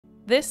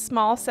This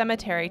small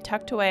cemetery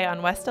tucked away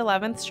on West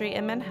 11th Street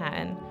in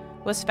Manhattan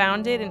was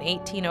founded in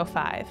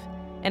 1805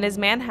 and is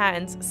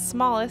Manhattan's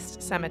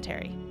smallest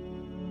cemetery.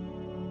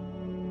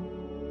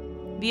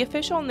 The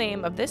official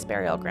name of this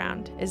burial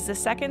ground is the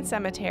Second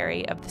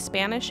Cemetery of the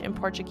Spanish and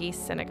Portuguese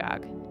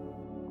Synagogue.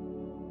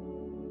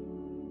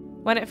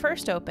 When it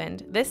first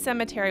opened, this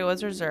cemetery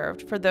was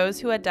reserved for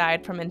those who had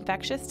died from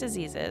infectious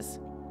diseases,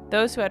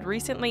 those who had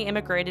recently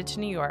immigrated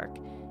to New York,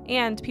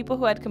 and people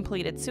who had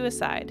completed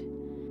suicide.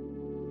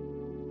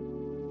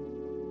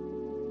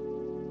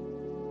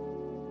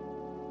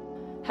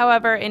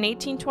 However, in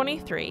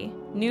 1823,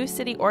 new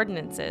city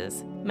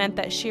ordinances meant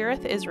that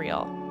Shearith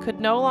Israel could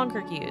no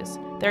longer use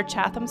their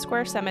Chatham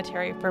Square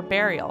cemetery for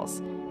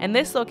burials, and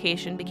this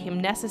location became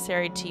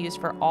necessary to use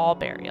for all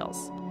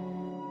burials.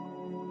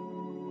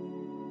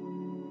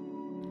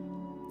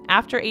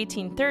 After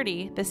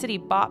 1830, the city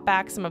bought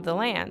back some of the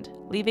land,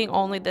 leaving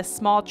only this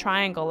small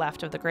triangle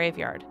left of the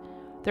graveyard.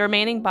 The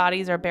remaining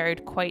bodies are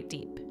buried quite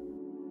deep.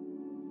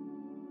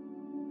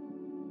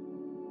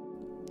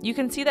 You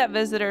can see that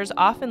visitors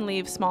often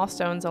leave small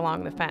stones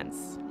along the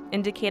fence,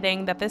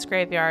 indicating that this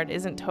graveyard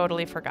isn't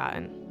totally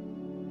forgotten.